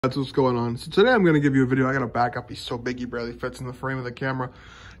That's what's going on. So today I'm going to give you a video. I got to back up. He's so big he barely fits in the frame of the camera.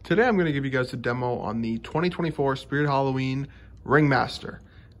 Today I'm going to give you guys a demo on the 2024 Spirit Halloween Ringmaster.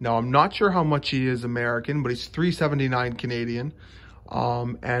 Now I'm not sure how much he is American, but he's $379 Canadian.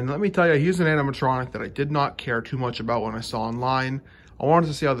 And let me tell you, he's an animatronic that I did not care too much about when I saw online. I wanted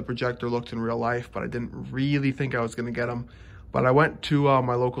to see how the projector looked in real life, but I didn't really think I was going to get him. But I went to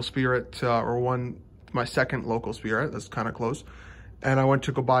my local Spirit, my second local Spirit, that's kind of close. And I went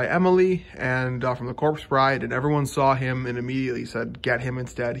to go buy Emily and from the Corpse Bride, and everyone saw him and immediately said, get him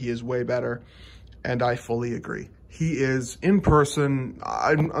instead. He is way better. And I fully agree. He is in person.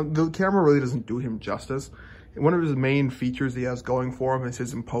 The camera really doesn't do him justice. One of his main features he has going for him is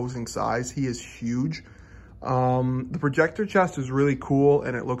his imposing size. He is huge. The projector chest is really cool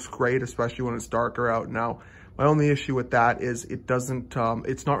and it looks great, especially when it's darker out. Now, my only issue with that is it doesn't,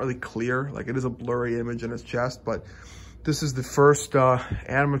 it's not really clear. Like, it is a blurry image in his chest, but this is the first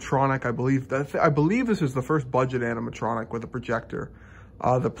animatronic, I believe this is the first budget animatronic with a projector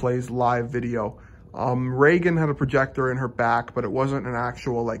that plays live video. Reagan had a projector in her back, but it wasn't an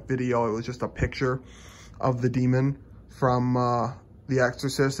actual like video. It was just a picture of the demon from The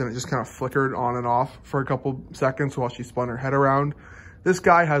Exorcist, and it just kind of flickered on and off for a couple seconds while she spun her head around. This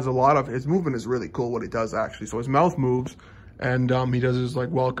guy has his movement is really cool, what he does actually. So his mouth moves, and he does his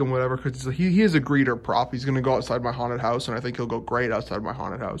like welcome, whatever, because he is a greeter prop. He's gonna go outside my haunted house, and I think he'll go great outside my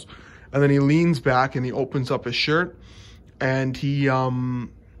haunted house. And then he leans back and he opens up his shirt, and he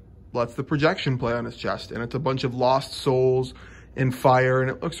lets the projection play on his chest, and it's a bunch of lost souls in fire, and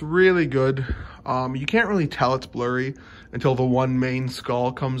it looks really good. You can't really tell it's blurry until the one main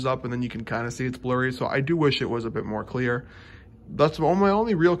skull comes up, and then you can kind of see it's blurry. So I do wish it was a bit more clear. That's my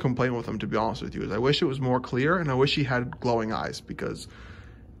only real complaint with him, to be honest with you, is I wish it was more clear, and I wish he had glowing eyes, because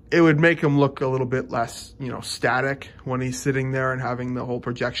it would make him look a little bit less, static when he's sitting there and having the whole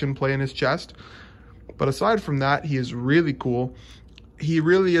projection play in his chest. But aside from that, he is really cool. He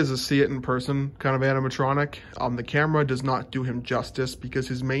really is a see it in person kind of animatronic. The camera does not do him justice because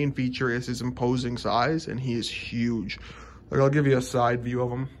his main feature is his imposing size, and he is huge. Like, I'll give you a side view of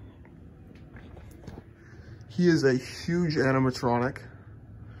him. He is a huge animatronic,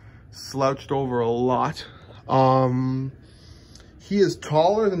 slouched over a lot. He is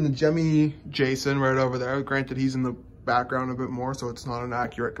taller than the Jemmy Jason right over there. Granted, he's in the background a bit more, so it's not an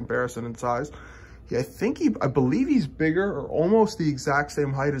accurate comparison in size. I believe he's bigger or almost the exact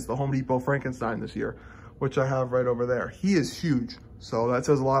same height as the Home Depot Frankenstein this year, which I have right over there. He is huge, so that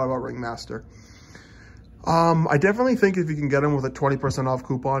says a lot about Ringmaster. I definitely think if you can get him with a 20% off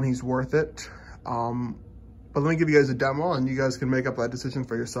coupon, he's worth it. But let me give you guys a demo, and you guys can make up that decision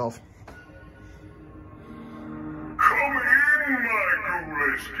for yourself. Come in, my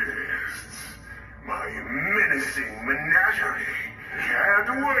ghoulish guests. My menacing menagerie can't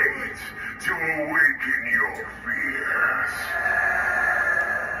wait to awaken your fears.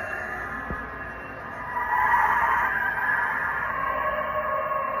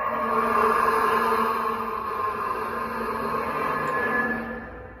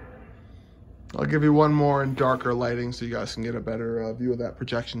 I'll give you one more in darker lighting so you guys can get a better view of that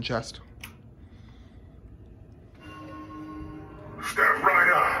projection chest. Step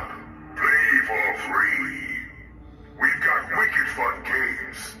right up. Play for free. We've got wicked fun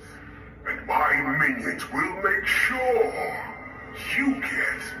games. And my minions will make sure you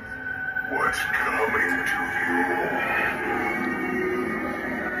get what's coming to you.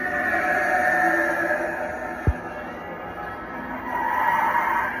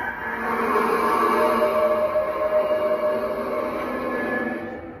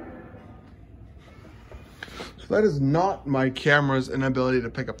 That is not my camera's inability to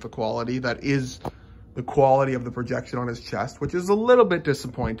pick up the quality. That is the quality of the projection on his chest, which is a little bit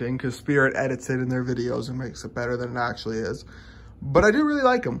disappointing because Spirit edits it in their videos and makes it better than it actually is. But I do really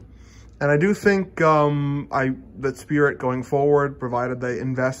like him. And I do think that Spirit going forward, provided they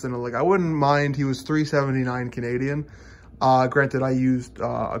invest in it, like, I wouldn't mind. He was $379 Canadian. Granted, I used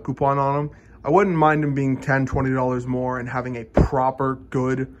a coupon on him. I wouldn't mind him being $10, $20 more and having a proper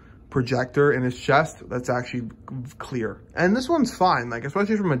good projector in his chest that's actually clear. And this one's fine, like,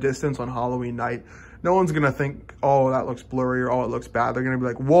 especially from a distance on Halloween night. No one's gonna think, oh, that looks blurry, or oh, it looks bad. They're gonna be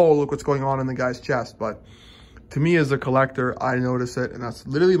like, whoa, look what's going on in the guy's chest. But to me as a collector, I notice it, and that's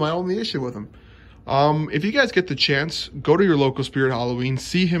literally my only issue with him. If you guys get the chance, go to your local Spirit Halloween,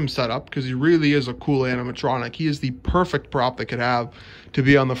 see him set up, because he really is a cool animatronic. He is the perfect prop they could have to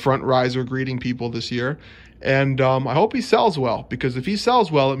be on the front riser greeting people this year. And I hope he sells well, because if he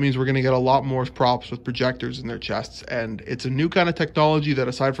sells well, it means we're going to get a lot more props with projectors in their chests. And it's a new kind of technology that,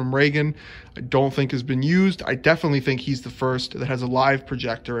 aside from Reagan, I don't think has been used. I definitely think he's the first that has a live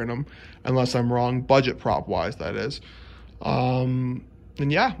projector in him, unless I'm wrong, budget prop wise, that is.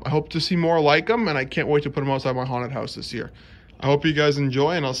 And yeah, I hope to see more like him, and I can't wait to put him outside my haunted house this year. I hope you guys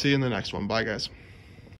enjoy, and I'll see you in the next one. Bye, guys.